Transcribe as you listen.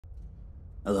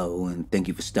Hello, and thank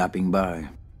you for stopping by.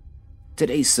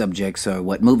 Today's subjects are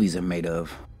what movies are made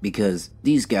of, because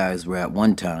these guys were at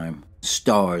one time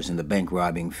stars in the bank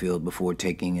robbing field before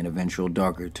taking an eventual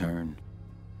darker turn.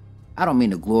 I don't mean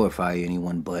to glorify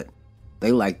anyone, but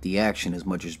they like the action as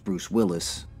much as Bruce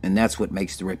Willis, and that's what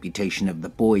makes the reputation of the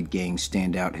Boyd Gang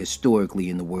stand out historically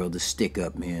in the world of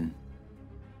stick-up men.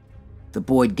 The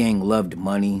Boyd Gang loved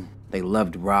money, they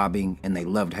loved robbing, and they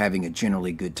loved having a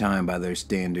generally good time by their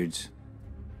standards.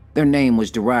 Their name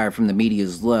was derived from the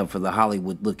media's love for the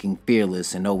Hollywood-looking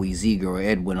fearless and always eager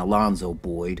Edwin Alonzo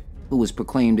Boyd, who was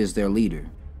proclaimed as their leader.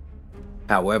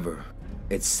 However,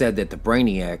 it's said that the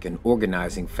brainiac and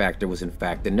organizing factor was in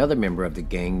fact another member of the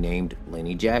gang named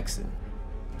Lenny Jackson.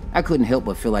 I couldn't help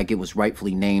but feel like it was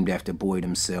rightfully named after Boyd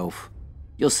himself.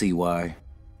 You'll see why.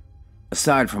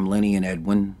 Aside from Lenny and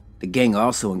Edwin, the gang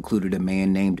also included a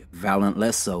man named Valent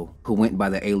Lesso, who went by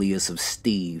the alias of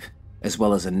Steve, as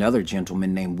well as another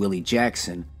gentleman named Willie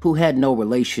Jackson, who had no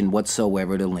relation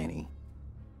whatsoever to Lenny.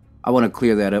 I want to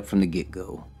clear that up from the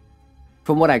get-go.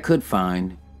 From what I could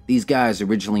find, these guys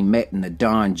originally met in the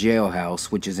Don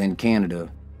jailhouse, which is in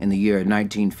Canada, in the year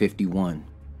 1951.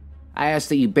 I ask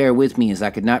that you bear with me as I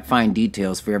could not find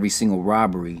details for every single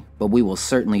robbery, but we will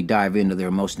certainly dive into their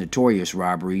most notorious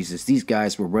robberies as these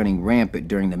guys were running rampant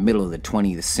during the middle of the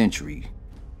 20th century.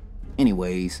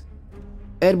 Anyways,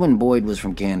 Edwin Boyd was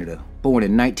from Canada, born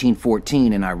in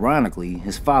 1914, and ironically,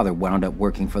 his father wound up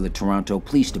working for the Toronto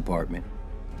Police Department.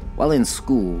 While in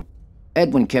school,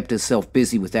 Edwin kept himself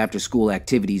busy with after-school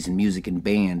activities in music and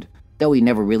band, though he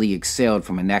never really excelled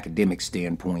from an academic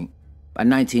standpoint. By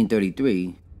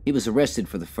 1933, he was arrested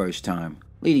for the first time,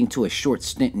 leading to a short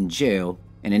stint in jail,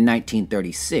 and in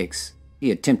 1936, he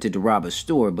attempted to rob a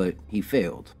store, but he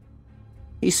failed.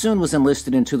 He soon was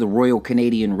enlisted into the Royal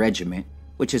Canadian Regiment,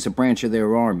 which is a branch of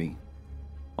their army.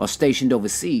 While stationed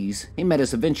overseas, he met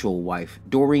his eventual wife,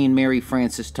 Doreen Mary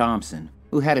Frances Thompson,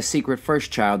 who had a secret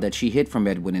first child that she hid from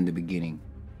Edwin in the beginning.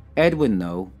 Edwin,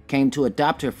 though, came to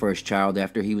adopt her first child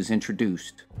after he was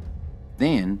introduced.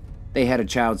 Then, they had a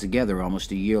child together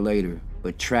almost a year later,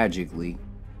 but tragically,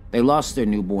 they lost their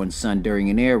newborn son during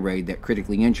an air raid that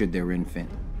critically injured their infant.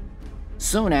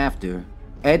 Soon after,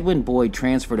 Edwin Boyd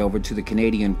transferred over to the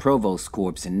Canadian Provost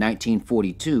Corps in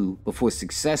 1942 before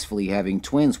successfully having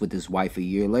twins with his wife a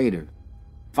year later.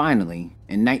 Finally,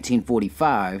 in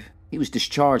 1945, he was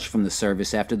discharged from the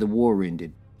service after the war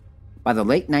ended. By the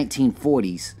late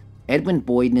 1940s, Edwin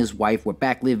Boyd and his wife were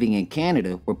back living in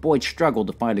Canada, where Boyd struggled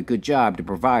to find a good job to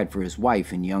provide for his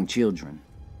wife and young children.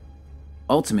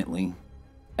 Ultimately,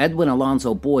 Edwin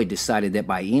Alonzo Boyd decided that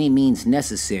by any means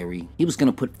necessary, he was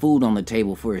going to put food on the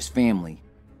table for his family,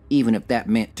 even if that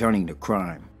meant turning to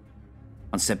crime.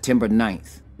 On September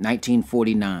 9th,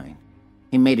 1949,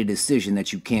 he made a decision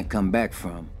that you can't come back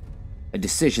from. A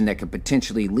decision that could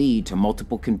potentially lead to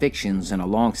multiple convictions and a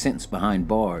long sentence behind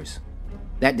bars.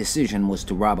 That decision was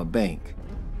to rob a bank.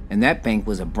 And that bank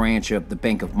was a branch of the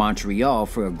Bank of Montreal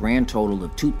for a grand total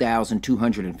of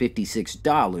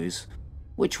 $2,256,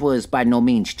 which was by no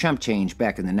means chump change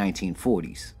back in the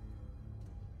 1940s.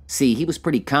 See, he was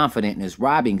pretty confident in his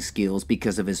robbing skills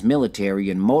because of his military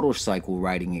and motorcycle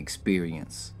riding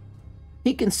experience.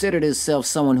 He considered himself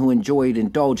someone who enjoyed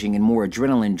indulging in more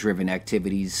adrenaline-driven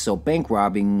activities, so bank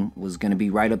robbing was going to be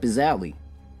right up his alley.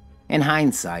 In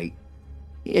hindsight,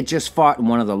 he had just fought in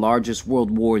one of the largest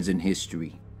world wars in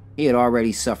history. He had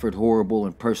already suffered horrible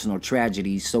and personal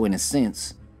tragedies, so in a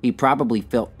sense, he probably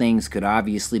felt things could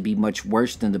obviously be much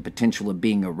worse than the potential of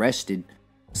being arrested,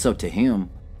 so to him,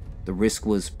 the risk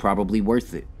was probably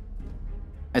worth it.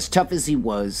 As tough as he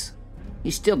was, he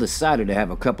still decided to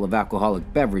have a couple of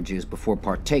alcoholic beverages before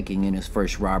partaking in his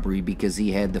first robbery because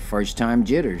he had the first-time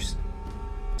jitters.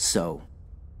 So,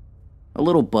 a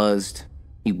little buzzed,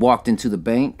 he walked into the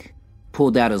bank,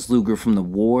 pulled out his Luger from the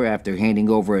war after handing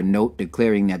over a note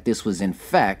declaring that this was in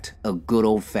fact a good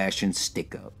old-fashioned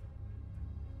stick-up.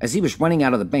 As he was running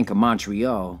out of the Bank of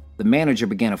Montreal, the manager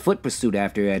began a foot pursuit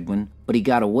after Edwin, but he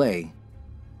got away.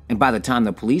 And by the time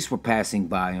the police were passing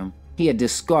by him, he had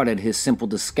discarded his simple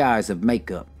disguise of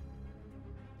makeup.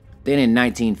 Then in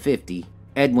 1950,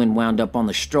 Edwin wound up on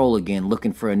the stroll again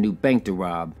looking for a new bank to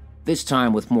rob, this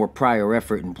time with more prior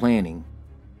effort and planning,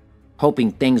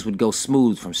 hoping things would go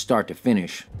smooth from start to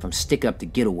finish, from stick-up to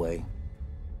getaway.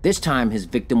 This time his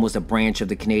victim was a branch of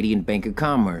the Canadian Bank of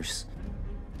Commerce.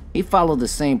 He followed the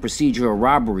same procedure of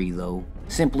robbery though,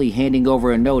 simply handing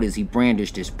over a note as he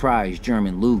brandished his prized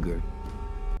German Luger.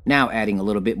 Now adding a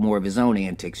little bit more of his own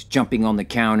antics, jumping on the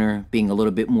counter, being a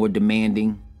little bit more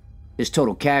demanding. His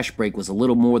total cash break was a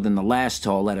little more than the last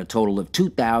haul at a total of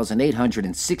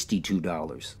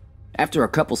 $2,862. After a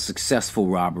couple successful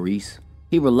robberies,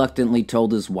 he reluctantly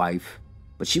told his wife,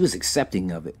 but she was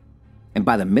accepting of it. And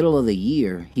by the middle of the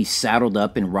year, he saddled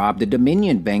up and robbed a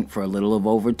Dominion bank for a little of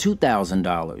over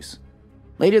 $2,000.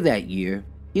 Later that year,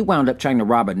 he wound up trying to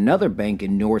rob another bank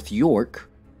in North York,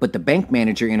 but the bank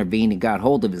manager intervened and got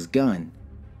hold of his gun.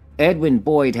 Edwin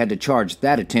Boyd had to charge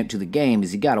that attempt to the game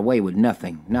as he got away with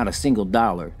nothing, not a single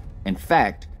dollar. In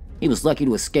fact, he was lucky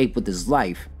to escape with his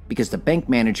life because the bank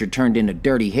manager turned into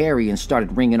Dirty Harry and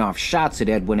started ringing off shots at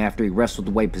Edwin after he wrestled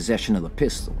away possession of the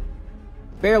pistol.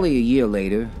 Barely a year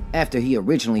later, after he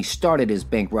originally started his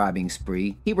bank robbing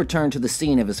spree, he returned to the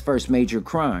scene of his first major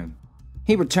crime.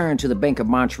 He returned to the Bank of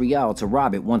Montreal to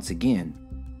rob it once again.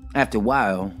 After a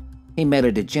while, he met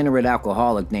a degenerate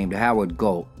alcoholic named Howard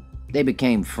Galt. They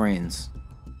became friends.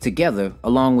 Together,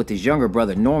 along with his younger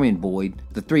brother Norman Boyd,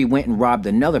 the three went and robbed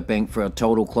another bank for a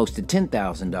total close to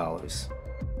 $10,000.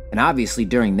 And obviously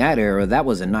during that era, that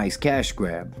was a nice cash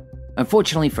grab.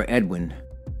 Unfortunately for Edwin,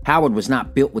 Howard was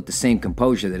not built with the same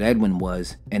composure that Edwin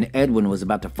was, and Edwin was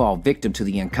about to fall victim to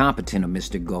the incompetence of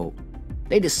Mr. Galt.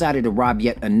 They decided to rob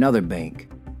yet another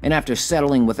bank, and after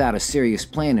settling without a serious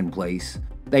plan in place,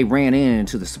 they ran in and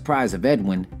to the surprise of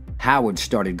Edwin, Howard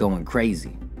started going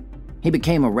crazy. He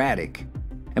became erratic,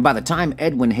 and by the time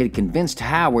Edwin had convinced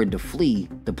Howard to flee,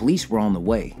 the police were on the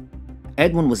way.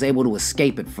 Edwin was able to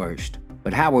escape at first,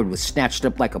 but Howard was snatched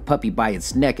up like a puppy by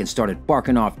its neck and started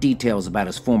barking off details about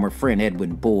his former friend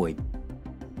Edwin Boyd.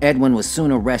 Edwin was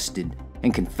soon arrested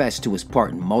and confessed to his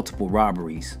part in multiple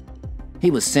robberies.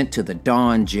 He was sent to the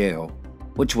Dawn Jail,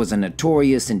 which was a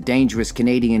notorious and dangerous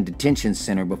Canadian detention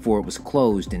center before it was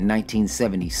closed in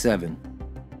 1977.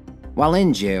 While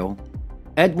in jail,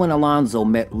 Edwin Alonzo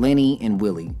met Lenny and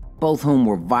Willie, both whom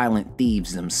were violent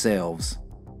thieves themselves.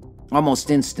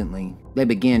 Almost instantly, they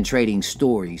began trading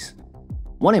stories.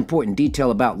 One important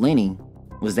detail about Lenny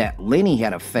was that Lenny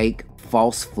had a fake,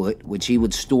 false foot which he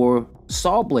would store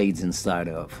saw blades inside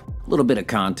of. A little bit of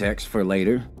context for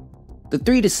later. The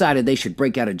three decided they should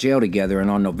break out of jail together, and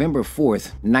on November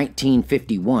 4th,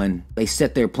 1951, they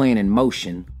set their plan in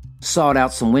motion, sawed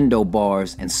out some window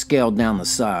bars, and scaled down the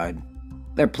side.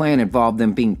 Their plan involved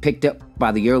them being picked up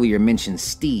by the earlier mentioned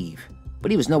Steve,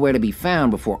 but he was nowhere to be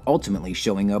found before ultimately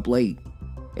showing up late.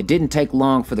 It didn't take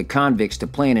long for the convicts to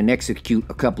plan and execute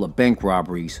a couple of bank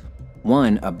robberies,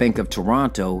 one a Bank of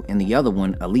Toronto and the other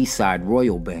one a Leaside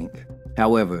Royal Bank.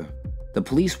 However, the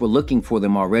police were looking for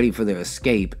them already for their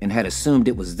escape and had assumed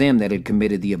it was them that had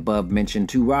committed the above-mentioned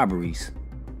two robberies.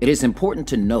 It is important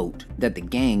to note that the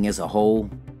gang as a whole,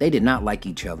 they did not like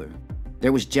each other.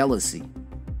 There was jealousy.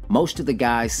 Most of the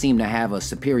guys seemed to have a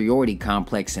superiority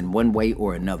complex in one way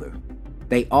or another.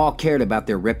 They all cared about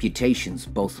their reputations,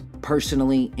 both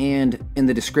personally and in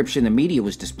the description the media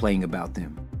was displaying about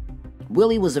them.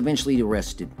 Willie was eventually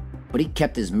arrested, but he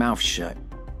kept his mouth shut.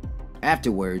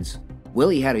 Afterwards,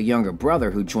 Willie had a younger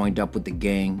brother who joined up with the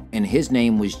gang, and his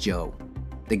name was Joe.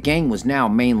 The gang was now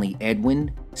mainly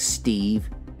Edwin, Steve,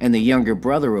 and the younger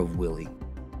brother of Willie.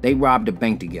 They robbed a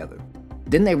bank together.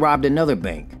 Then they robbed another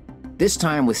bank, this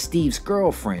time with Steve's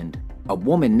girlfriend, a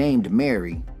woman named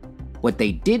Mary. What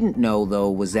they didn't know, though,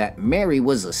 was that Mary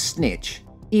was a snitch,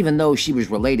 even though she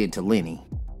was related to Lenny.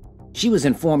 She was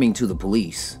informing to the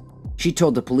police. She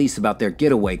told the police about their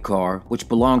getaway car, which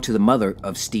belonged to the mother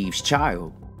of Steve's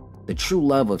child, the true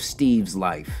love of Steve's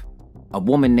life, a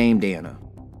woman named Anna.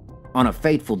 On a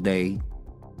fateful day,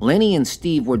 Lenny and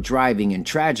Steve were driving, and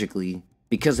tragically,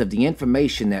 because of the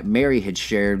information that Mary had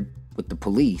shared with the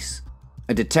police,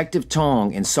 a Detective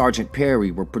Tong and Sergeant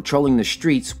Perry were patrolling the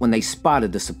streets when they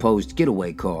spotted the supposed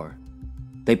getaway car.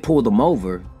 They pulled them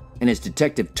over, and as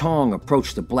Detective Tong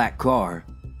approached the black car,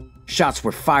 shots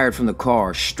were fired from the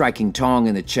car, striking Tong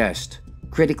in the chest,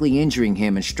 critically injuring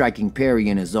him and striking Perry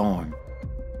in his arm.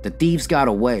 The thieves got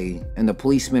away, and the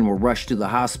policemen were rushed to the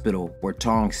hospital where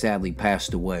Tong sadly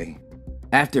passed away.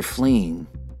 After fleeing,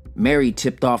 Mary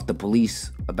tipped off the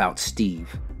police about Steve.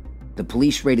 The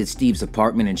police raided Steve's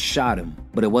apartment and shot him,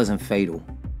 but it wasn't fatal.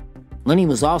 Lenny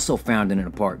was also found in an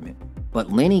apartment,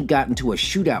 but Lenny got into a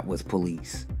shootout with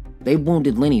police. They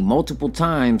wounded Lenny multiple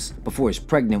times before his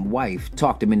pregnant wife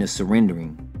talked him into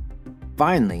surrendering.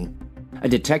 Finally, a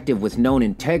detective with known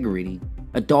integrity,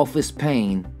 Adolphus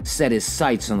Payne, set his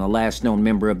sights on the last known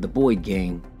member of the Boyd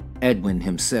gang, Edwin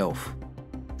himself.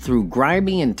 Through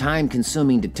grimy and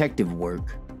time-consuming detective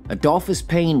work, Adolphus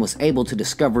Payne was able to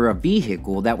discover a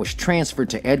vehicle that was transferred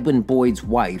to Edwin Boyd's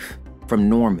wife from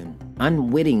Norman.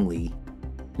 Unwittingly,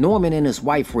 Norman and his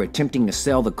wife were attempting to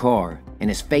sell the car, and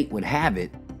as fate would have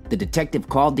it, the detective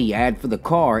called the ad for the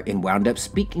car and wound up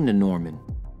speaking to Norman.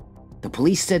 The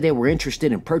police said they were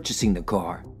interested in purchasing the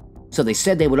car, So they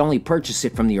said they would only purchase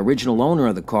it from the original owner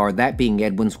of the car, that being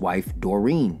Edwin's wife,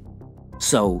 Doreen.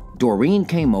 So Doreen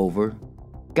came over,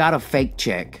 got a fake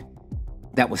check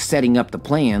that was setting up the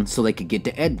plan so they could get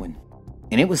to Edwin.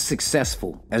 And it was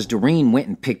successful, as Doreen went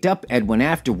and picked up Edwin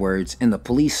afterwards and the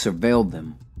police surveilled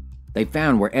them. They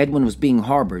found where Edwin was being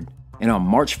harbored, and on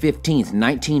March 15th,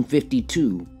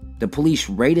 1952, the police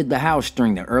raided the house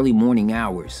during the early morning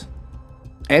hours.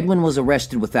 Edwin was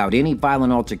arrested without any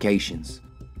violent altercations.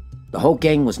 The whole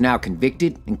gang was now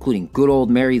convicted, including good old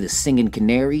Mary the Singing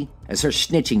Canary, as her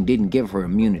snitching didn't give her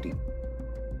immunity.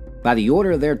 By the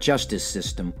order of their justice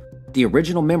system, the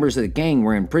original members of the gang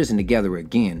were in prison together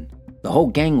again. The whole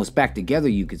gang was back together,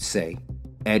 you could say.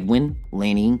 Edwin,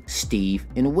 Lenny, Steve,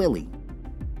 and Willie.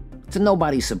 To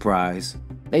nobody's surprise,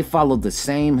 they followed the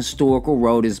same historical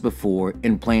road as before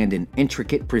and planned an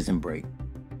intricate prison break.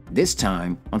 This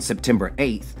time, on September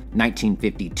 8th,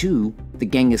 1952, the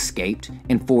gang escaped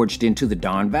and forged into the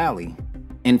Don Valley.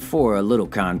 And for a little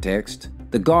context,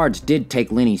 the guards did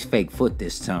take Lenny's fake foot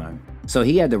this time, so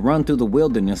he had to run through the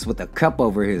wilderness with a cup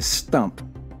over his stump.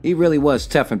 He really was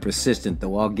tough and persistent,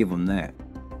 though, I'll give him that.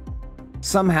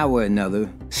 Somehow or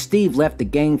another, Steve left the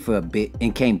gang for a bit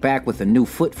and came back with a new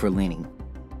foot for Lenny.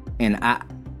 And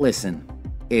listen,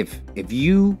 if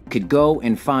you could go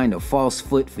and find a false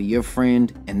foot for your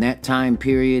friend in that time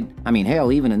period, I mean,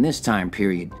 hell, even in this time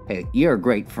period, hey, you're a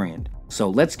great friend. So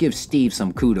let's give Steve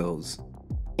some kudos.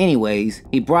 Anyways,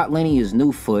 he brought Lenny his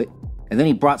new foot, and then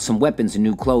he brought some weapons and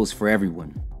new clothes for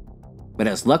everyone. But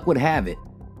as luck would have it,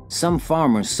 some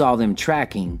farmers saw them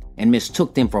tracking and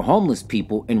mistook them for homeless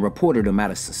people and reported them out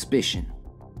of suspicion.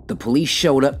 The police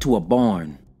showed up to a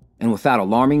barn, and without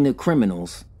alarming the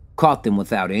criminals, caught them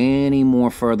without any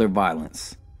more further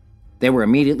violence. They were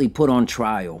immediately put on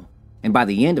trial, and by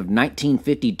the end of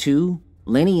 1952,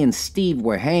 Lenny and Steve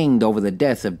were hanged over the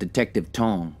death of Detective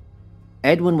Tong.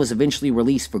 Edwin was eventually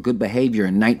released for good behavior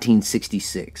in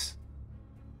 1966.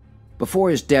 Before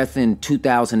his death in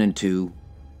 2002,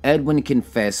 Edwin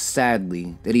confessed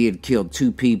sadly that he had killed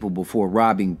 2 people before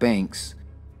robbing banks,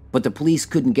 but the police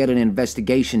couldn't get an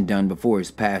investigation done before his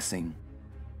passing.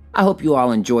 I hope you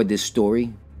all enjoyed this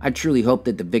story. I truly hope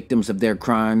that the victims of their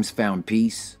crimes found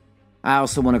peace. I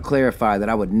also want to clarify that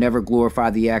I would never glorify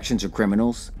the actions of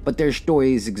criminals, but their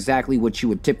story is exactly what you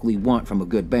would typically want from a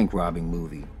good bank robbing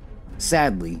movie.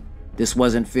 Sadly, this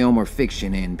wasn't film or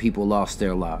fiction and people lost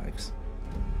their lives.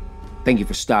 Thank you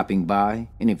for stopping by,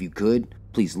 and if you could,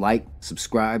 please like,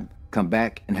 subscribe, come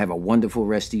back, and have a wonderful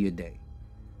rest of your day.